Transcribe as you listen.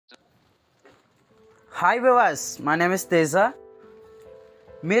Hi వివాస్, my name is Teja.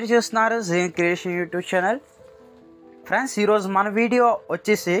 మీరు చూస్తున్నారు gene creation YouTube channel. Friends, ఈరోజు మన వీడియో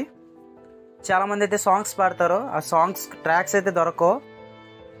వచ్చేసి చాలామంది అయితే సాంగ్స్ పాడతారు. ఆ సాంగ్స్ ట్రాక్స్ అయితే దొరకవు.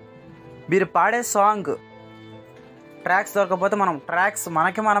 మీరు పాడే సాంగ్ ట్రాక్స్ దొరకకపోతే మనం ట్రాక్స్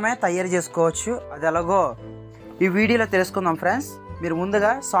మనమే తయారు చేసుకోవచ్చు. అది ఎలాగో ఈ వీడియోలో తెలుసుకుందాం. ఫ్రెండ్స్, మీరు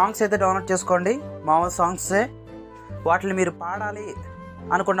ముందుగా సాంగ్స్ అయితే డౌన్లోడ్ చేసుకోండి. మామూలు సాంగ్సే. వాటిని మీరు పాడాలి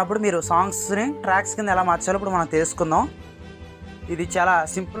అనుకున్నప్పుడు మీరు సాంగ్స్ని ట్రాక్స్ కింద ఎలా మార్చాలో ఇప్పుడు మనం తెలుసుకుందాం. ఇది చాలా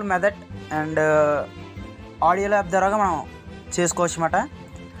simple method and audio lab ద్వారా మనం చేసుకోవచ్చు అన్నమాట.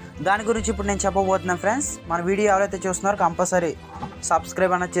 దాని గురించి ఇప్పుడు నేను చెప్పబోతున్నాను. ఫ్రెండ్స్, మన వీడియో ఎవరైతే చూస్తున్నారో కంపల్సరీ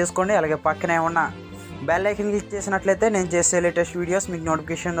సబ్స్క్రైబ్ అనేది చేసుకోండి. అలాగే పక్కనే ఉన్న బెల్ ఐకన్ క్లిక్ చేసినట్లయితే నేను చేసే లేటెస్ట్ వీడియోస్ మీకు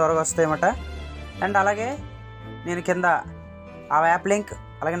నోటిఫికేషన్ ద్వారా వస్తాయన్నమాట. అండ్ అలాగే నేను కింద ఆ యాప్ లింక్,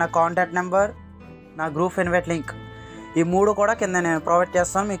 అలాగే నా కాంటాక్ట్ నెంబర్, నా గ్రూప్ ఇన్వైట్ లింక్, ఈ మూడు కూడా కింద నేను ప్రొవైడ్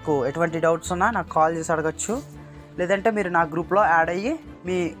చేస్తాను. మీకు ఎటువంటి డౌట్స్ ఉన్నా నాకు కాల్ చేసి అడగచ్చు, లేదంటే మీరు నా గ్రూప్లో యాడ్ అయ్యి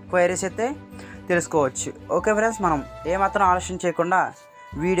మీ క్వైరీస్ అయితే తెలుసుకోవచ్చు. ఓకే ఫ్రెండ్స్, మనం ఏమాత్రం ఆలస్యం చేయకుండా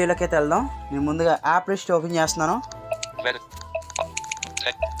వీడియోలోకి అయితే వెళ్దాం. నేను ముందుగా యాప్ లిస్ట్ ఓపెన్ చేస్తున్నాను.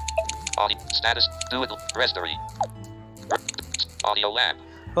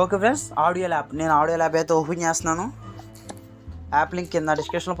 Okay friends, audio lab. నేను ఆడియో ల్యాబ్ అయితే ఓపెన్ చేస్తున్నాను. యాప్ లింక్ కింద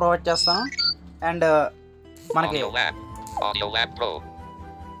డిస్క్రిప్షన్లో ప్రొవైడ్ చేస్తాను. అండ్ మనకి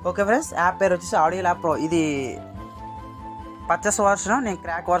ఓకే ఫ్రెండ్స్, యాప్ పేరు వచ్చేసి ఆడియో ల్యాబ్ ప్రో. ఇది పర్చేస్ వర్షన్, నేను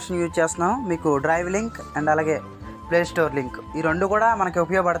క్రాక్ వర్షన్ యూజ్ చేస్తున్నాను. మీకు డ్రైవ్ లింక్ అండ్ అలాగే ప్లే స్టోర్ లింక్, ఈ రెండు కూడా మనకి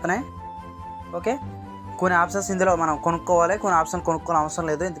ఉపయోగపడుతున్నాయి. ఓకే, కొన్ని ఆప్షన్స్ ఇందులో మనం కొనుక్కోవాలి, కొన్ని ఆప్షన్ కొనుక్కోని అవసరం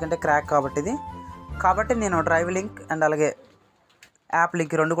లేదు, ఎందుకంటే క్రాక్ కాబట్టి నేను డ్రైవ్ లింక్ అండ్ అలాగే యాప్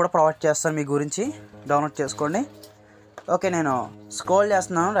లింక్ రెండు కూడా ప్రొవైడ్ చేస్తాను. మీ గురించి డౌన్లోడ్ చేసుకోండి. ఓకే, నేను స్క్రోల్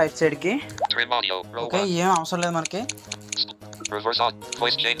చేస్తున్నాను రైట్ సైడ్కి. ఓకే, ఏం అవసరం లేదు మనకి.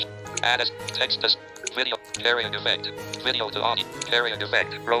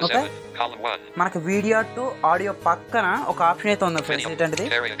 ఓకే, మనకి వీడియో టు ఆడియో పక్కన ఒక ఆప్షన్ అయితే ఉంది ఫ్రెండ్స్. ఏంటంటే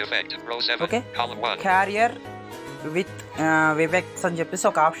ఓకే, క్యారియర్ విత్ వివెక్స్ అని చెప్పేసి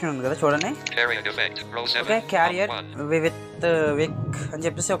ఒక ఆప్షన్ ఉంది కదా, చూడండి. ఓకే, క్యారియర్ విత్ విక్ అని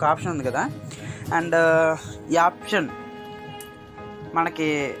చెప్పేసి ఒక ఆప్షన్ ఉంది కదా. అండ్ ఈ ఆప్షన్ మనకి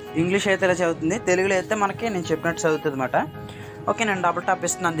ఇంగ్లీష్ అయితే ఇలా చదువుతుంది, తెలుగులో అయితే మనకి నేను చెప్పినట్టు చదువుతుంది అనమాట. ఓకే, నేను డబుల్ టాప్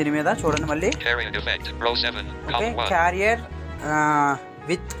ఇస్తున్నాను దీని మీద, చూడండి మళ్ళీ. ఓకే, క్యారియర్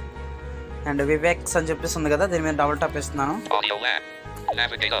విత్ అండ్ వివెక్స్ అని చెప్పేసి ఉంది కదా, దీని మీద డబుల్ టాప్ ఇస్తున్నాను.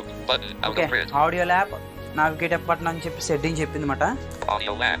 Okay, audio lab navigate up button అని చెప్పేసి హెడ్డింగ్ చెప్పింది అనమాట.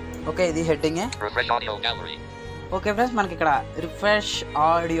 ఓకే, ఇది హెడ్డింగే. ఓకే ఫ్రెండ్స్, మనకి ఇక్కడ రిఫ్రెష్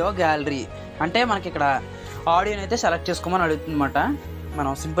ఆడియో గ్యాలరీ అంటే మనకి ఇక్కడ ఆడియోని అయితే సెలెక్ట్ చేసుకోమని అడుగుతుంది అనమాట.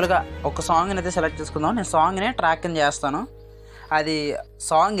 మనం సింపుల్గా ఒక సాంగ్ని అయితే సెలెక్ట్ చేసుకుందాం. నేను సాంగ్ని ట్రాక్ కింద చేస్తాను. అది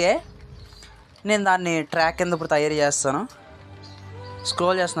సాంగే, నేను దాన్ని ట్రాక్ కింద ఇప్పుడు తయారు చేస్తాను.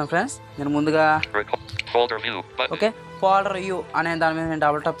 స్క్రోల్ చేస్తున్నాను ఫ్రెండ్స్. నేను ముందుగా ఓకే, ఫోల్డర్ వ్యూ అనే దాని మీద నేను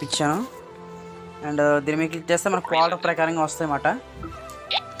డబుల్ టాప్ ఇచ్చాను. అండ్ దీని మీద క్లిక్ చేస్తే మనకు ఫోల్డర్ ప్రకారంగా వస్తాయి అన్నమాట.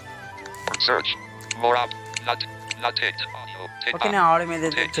 ఓకే, నేను ఆడియో మీద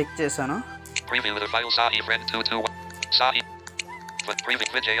చెక్ చేశాను. ఓకే,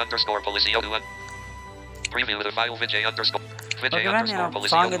 నేను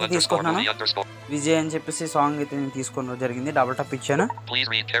సాంగ్ అయితే తీసుకుంటున్నాను. విజయ్ అని చెప్పేసి సాంగ్ అయితే నేను తీసుకోవడం జరిగింది. డబుల్ టాప్ ఇచ్చాను.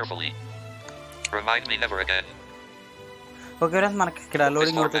 ఓకే ఫ్రెండ్స్, మనకి ఇక్కడ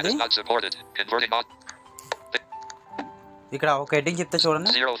లోడింగ్ అవుతుంది. ఇక్కడ ఒక హెడ్డింగ్ చెప్తే చూడండి.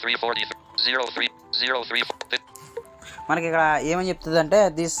 మనకి ఇక్కడ ఏమని చెప్తుంది అంటే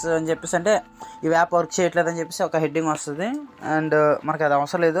దిస్ అని చెప్పేసి, అంటే ఈ యాప్ వర్క్ చేయట్లేదు అని చెప్పేసి ఒక హెడ్డింగ్ వస్తుంది. అండ్ మనకి అది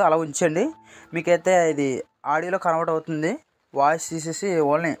అవసరం లేదు, అలా ఉంచండి. మీకైతే ఇది ఆడియోలో కన్వర్ట్ అవుతుంది. వాయిస్ తీసేసి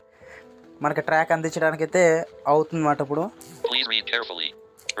ఓన్లీ మనకి ట్రాక్ అందించడానికి అయితే అవుతుంది అన్నమాట. ఇప్పుడు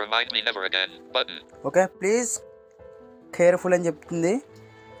ఓకే, ప్లీజ్ కేర్ఫుల్ అని చెప్తుంది.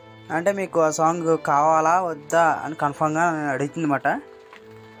 అంటే మీకు ఆ సాంగ్ కావాలా వద్దా అని కన్ఫర్మ్గా అడుగుతుంది అన్నమాట.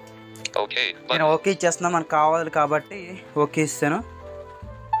 నేను ఓకే ఇచ్చేస్తున్నా, మనకు కావాలి కాబట్టి ఓకే ఇస్తాను.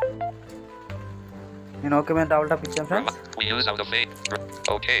 నేను ఓకే మీద డబుల్ టాప్ ఇచ్చాను ఫ్రెండ్స్.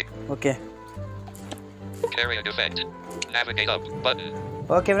 ఓకే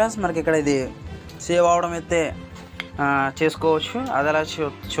ఓకే ఫ్రెండ్స్, మనకి ఇక్కడ ఇది సేవ్ అవడం అయితే చేసుకోవచ్చు. అది అలా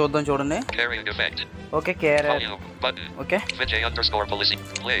చూద్దాం, చూడండి. ఓకే, ఓకే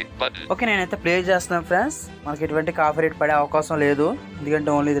ఓకే, నేనైతే ప్లే చేస్తున్నాను ఫ్రెండ్స్. మనకి ఎటువంటి కాపీరైట్ పడే అవకాశం లేదు, ఎందుకంటే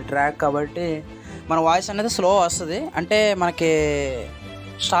ఓన్లీ ఇది ట్రాక్ కాబట్టి. మన వాయిస్ అనేది స్లో వస్తుంది, అంటే మనకి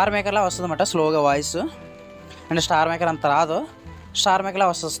స్టార్ మేకర్లా వస్తుంది అన్నమాట స్లోగా వాయిస్. అంటే స్టార్ మేకర్ అంత రాదు, స్టార్ మేకర్లా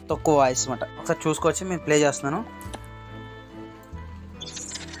వస్తుంది తక్కువ వాయిస్ అన్నమాట. ఒకసారి చూసుకోవచ్చు, నేను ప్లే చేస్తున్నాను.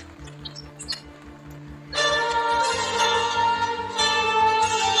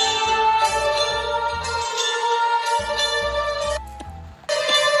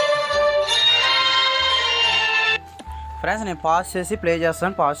 ఫ్రెండ్స్ నేను పాజ్ చేసి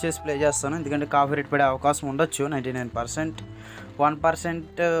ప్లే చేస్తాను ఎందుకంటే కాపీరైట్ పడే అవకాశం ఉండొచ్చు. 99%,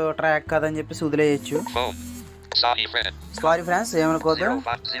 1% ట్రాక్ కదని చెప్పేసి వదిలేయచ్చు. సారీ ఫ్రెండ్స్, ఏమనుకోవద్దు.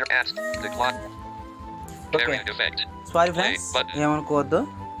 ఓకే సారీ ఫ్రెండ్స్, ఏమనుకోవద్దు.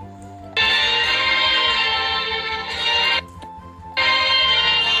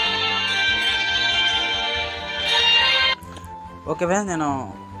 ఓకే ఫ్రెండ్స్, నేను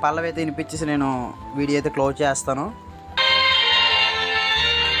పల్లవి అయితే వినిపించేసి నేను వీడియో అయితే క్లోజ్ చేస్తాను.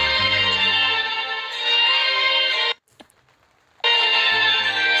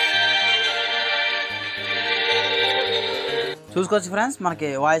 చూసుకోవచ్చు ఫ్రెండ్స్, మనకి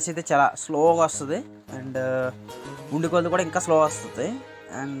వాయిస్ అయితే చాలా స్లోగా వస్తుంది అండ్ ఉండికొద్ది కూడా ఇంకా స్లో వస్తుంది.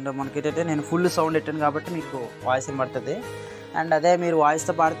 అండ్ మనకి ఏంటంటే నేను ఫుల్ సౌండ్ పెట్టాను కాబట్టి మీకు వాయిస్ వినబడుతుంది. అండ్ అదే మీరు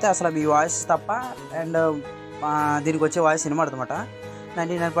వాయిస్తో పాడితే అసలు మీ వాయిస్ తప్ప అండ్ దీనికి వచ్చే వాయిస్ వినబడుతుందన్నమాట.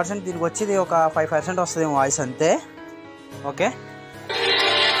 99% దీనికి వచ్చేది ఒక 5% వస్తుంది వాయిస్ అంతే. ఓకే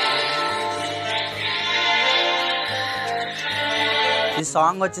ఈ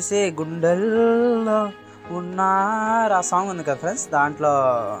సాంగ్ వచ్చేసి గుండెల్లో ఉన్నారు ఆ సాంగ్ ఉంది కదా ఫ్రెండ్స్, దాంట్లో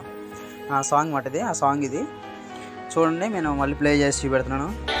ఆ సాంగ్ మాట ఇది. ఆ సాంగ్ ఇది చూడండి, నేను మళ్ళీ ప్లే చేసి చూపెడుతున్నాను.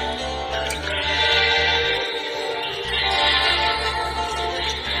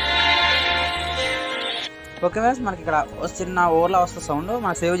 ఓకే ఫ్రెండ్స్, మనకి ఇక్కడ చిన్న ఓవర్లా వస్తుంది సౌండ్.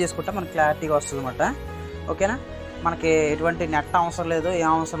 మనం సేవ్ చేసుకుంటే మనకి క్లారిటీగా వస్తుంది అన్నమాట. ఓకేనా, మనకి ఎటువంటి నెట్ అవసరం లేదు, ఏం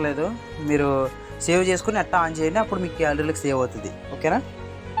అవసరం లేదు. మీరు సేవ్ చేసుకుని నెట్ ఆన్ చేయండి, అప్పుడు మీకు గ్యాలరీలకు సేవ్ అవుతుంది. ఓకేనా,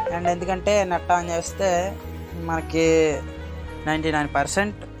 అండ్ ఎందుకంటే నెట్ ఆన్ చేస్తే మనకి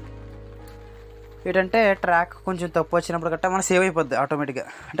 99% ఏంటంటే ట్రాక్ కొంచెం తప్పు వచ్చినప్పుడు గట్టా మనం సేవ్ అయిపోద్ది ఆటోమేటిక్గా,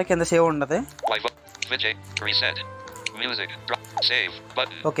 అంటే కింద సేవ్ ఉండదు.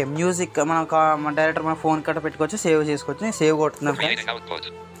 ఓకే మ్యూజిక్ మనం డైరెక్టర్ మన ఫోన్ కట్ట పెట్టుకోవచ్చు, సేవ్ చేసుకోవచ్చు. నేను save కొడుతున్నాను friends.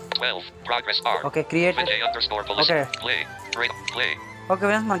 Okay create. Okay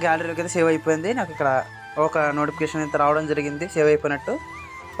friends, మన గ్యాలరీలోకి అయితే సేవ్ అయిపోయింది. నాకు ఇక్కడ ఒక నోటిఫికేషన్ అయితే రావడం జరిగింది సేవ్ అయిపోయినట్టు.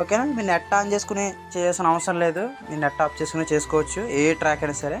 ఓకేనా, మీరు నెట్ ఆన్ చేసుకుని చేయాల్సిన అవసరం లేదు, మీరు నెట్ ఆఫ్ చేసుకుని చేసుకోవచ్చు ఏ ట్రాక్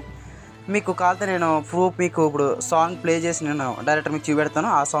అయినా సరే. మీకు కావాలంటే నేను ప్రూఫ్ మీకు ఇప్పుడు సాంగ్ ప్లే చేసి నేను డైరెక్టర్ మీకు చూపెడతాను,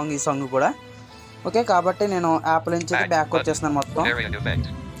 ఆ సాంగ్ ఈ సాంగ్ కూడా. ఓకే కాబట్టి నేను యాప్ నుంచి బ్యాక్ వచ్చేస్తున్నాను, మొత్తం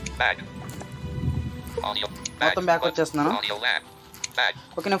బ్యాక్ వచ్చేస్తున్నాను.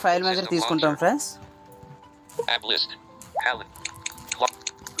 ఓకే నేను ఫైల్ మేనేజర్ తీసుకుంటాను ఫ్రెండ్స్.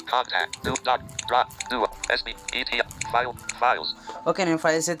 ఓకే నేను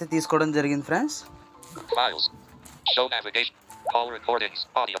ఫైల్స్ అయితే తీసుకోవడం జరిగింది ఫ్రెండ్స్.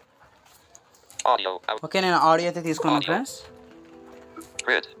 ఓకే నేను ఆడియో అయితే తీసుకున్నాను ఫ్రెండ్స్.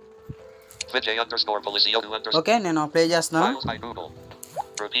 ఓకే నేను ప్లే చేస్తున్నాను.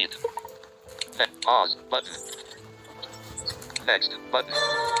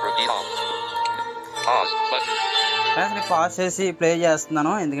 ఫ్రెండ్స్ నేను పాజ్ చేసి ప్లే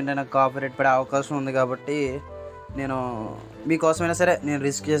చేస్తున్నాను ఎందుకంటే నాకు కాపీరైట్ పడే అవకాశం ఉంది కాబట్టి నేను మీకోసమైనా సరే నేను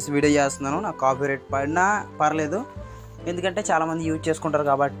రిస్క్ చేసి వీడియో చేస్తున్నాను. నాకు కాపీరైట్ పడినా పర్లేదు, ఎందుకంటే చాలామంది యూజ్ చేసుకుంటారు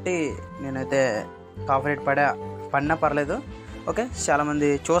కాబట్టి నేనైతే కాపీరైట్ పడినా పర్లేదు. ఓకే చాలామంది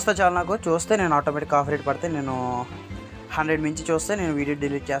చూస్తే చాలు, నాకు చూస్తే నేను ఆటోమేటిక్ కాపీరైట్ పడితే నేను 100 మించి చూస్తే నేను వీడియో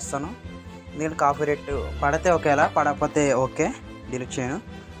డిలీట్ చేస్తాను. ఎందుకంటే కాపీరైట్ పడితే ఓకేలా, పడకపోతే ఓకే డిలీట్ చేయను.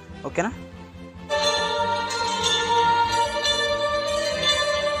 ఓకేనా,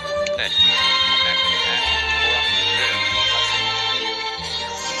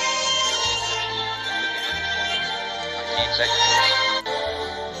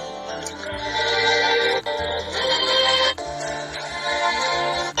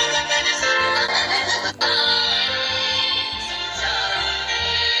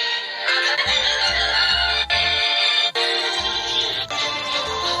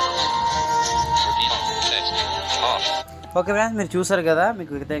 ఓకే ఫ్రెండ్స్ మీరు చూసారు కదా,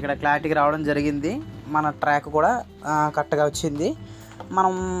 మీకు ఇక్కడ క్లారిటీగా రావడం జరిగింది. మన ట్రాక్ కూడా కరెక్ట్గా వచ్చింది.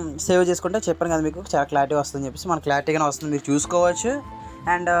 మనం సేవ్ చేసుకుంటే చెప్పాను కదా మీకు చాలా క్లారిటీ వస్తుందని చెప్పేసి, మన క్లారిటీగానే వస్తుంది, మీరు చూసుకోవచ్చు.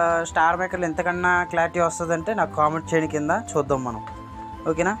 అండ్ స్టార్ మేకర్లు ఎంతకన్నా క్లారిటీ వస్తుందంటే నాకు కామెంట్ చేయని కింద చూద్దాం మనం.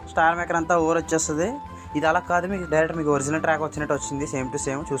 ఓకేనా, స్టార్ మేకర్ అంతా ఓవర్ వచ్చేస్తుంది. ఇది అలా కాదు, మీకు డైరెక్ట్ మీకు ఒరిజినల్ ట్రాక్ వచ్చినట్టు వచ్చింది, సేమ్ టు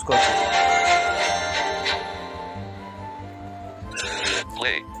సేమ్ చూసుకోవచ్చు.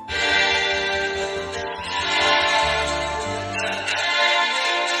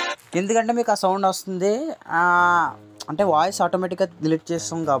 ఎందుకంటే మీకు ఆ సౌండ్ వస్తుంది, అంటే వాయిస్ ఆటోమేటిక్గా డిలీట్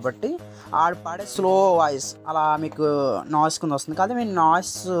చేస్తాం కాబట్టి ఆడు పాడే స్లో వాయిస్ అలా మీకు నాయిస్ కింద వస్తుంది, కాదు మీరు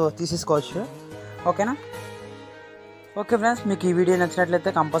నాయిస్ తీసేసుకోవచ్చు. ఓకేనా, ఓకే ఫ్రెండ్స్ మీకు ఈ వీడియో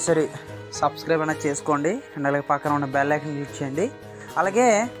నచ్చినట్లయితే కంపల్సరీ సబ్స్క్రైబ్ అనేది చేసుకోండి అండ్ అలాగే పక్కన ఉన్న బెల్ ఐకాన్ క్లిక్ చేయండి. అలాగే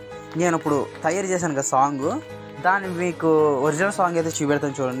నేను ఇప్పుడు తయారు చేశాను కదా సాంగ్, దాన్ని మీకు ఒరిజినల్ సాంగ్ అయితే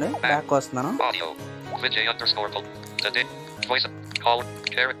చూపెడతాను చూడండి. బ్యాక్ వస్తున్నాను. Today. Voice. Caller.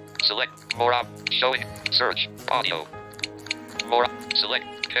 Carrot. Select. More up. Showing. Search. Audio. More. Select.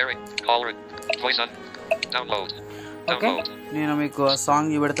 Carrot. Caller. Voice on. Download. Okay, Download. నేను మీకు సాంగ్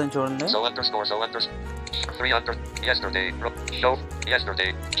చూపెడతాను చూడండి. So underscore. 3 under. Yesterday. Show. Yesterday.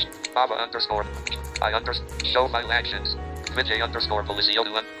 Baba underscore. I underscore. Show file actions. Vijay underscore Policio.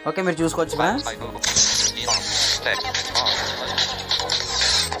 Okay, మీరు చూసుకోవచ్చు friends. Text.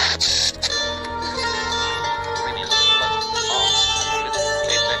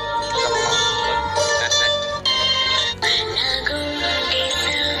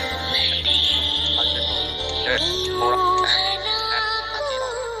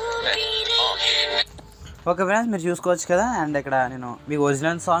 Okay friends, మీరు చూసుకోవచ్చు కదా. And ఇక్కడ నేను మీకు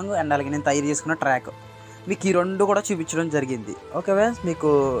ఒరిజినల్ సాంగ్ అండ్ అలాగే నేను తయారు చేసుకున్న ట్రాక్ మీకు ఈ రెండు కూడా చూపించడం జరిగింది. ఓకే ఫ్రెండ్స్, మీకు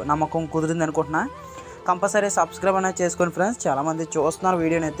నమ్మకం కుదిరింది అనుకుంటున్నా. కంపల్సరీ సబ్స్క్రైబ్ అనేది చేసుకోండి ఫ్రెండ్స్. చాలామంది చూస్తున్నారు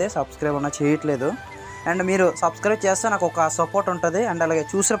వీడియోని, అయితే సబ్స్క్రైబ్ అన్న చేయట్లేదు. అండ్ మీరు సబ్స్క్రైబ్ చేస్తే నాకు ఒక సపోర్ట్ ఉంటుంది. అండ్ అలాగే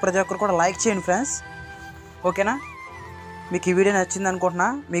చూసిన ప్రతి ఒక్కరు కూడా లైక్ చేయండి ఫ్రెండ్స్. ఓకేనా, మీకు ఈ వీడియో నచ్చింది అనుకుంటున్నా.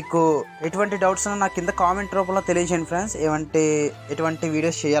 మీకు ఎటువంటి డౌట్స్ ఉన్నా నాకు కింద కామెంట్ రూపంలో తెలియజేయండి ఫ్రెండ్స్. ఎటువంటి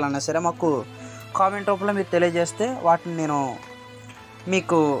వీడియోస్ చేయాలన్నా సరే మాకు కామెంట్ రూపంలో మీరు తెలియజేస్తే వాటిని నేను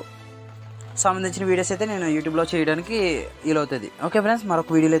మీకు సంబంధించిన వీడియోస్ అయితే నేను యూట్యూబ్లో చేయడానికి వీలవుతుంది. ఓకే ఫ్రెండ్స్,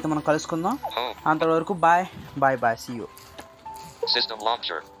 మరొక వీడియోలో అయితే మనం కలుసుకుందాం. అంతవరకు bye bye bye, see you. System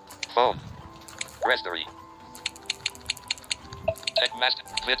launcher. Phone. Raspberry. Techmaster.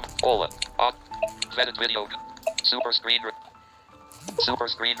 Vid. Ola. On. Vetted video. Super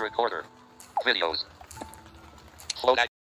screen recorder. Videos. Flow.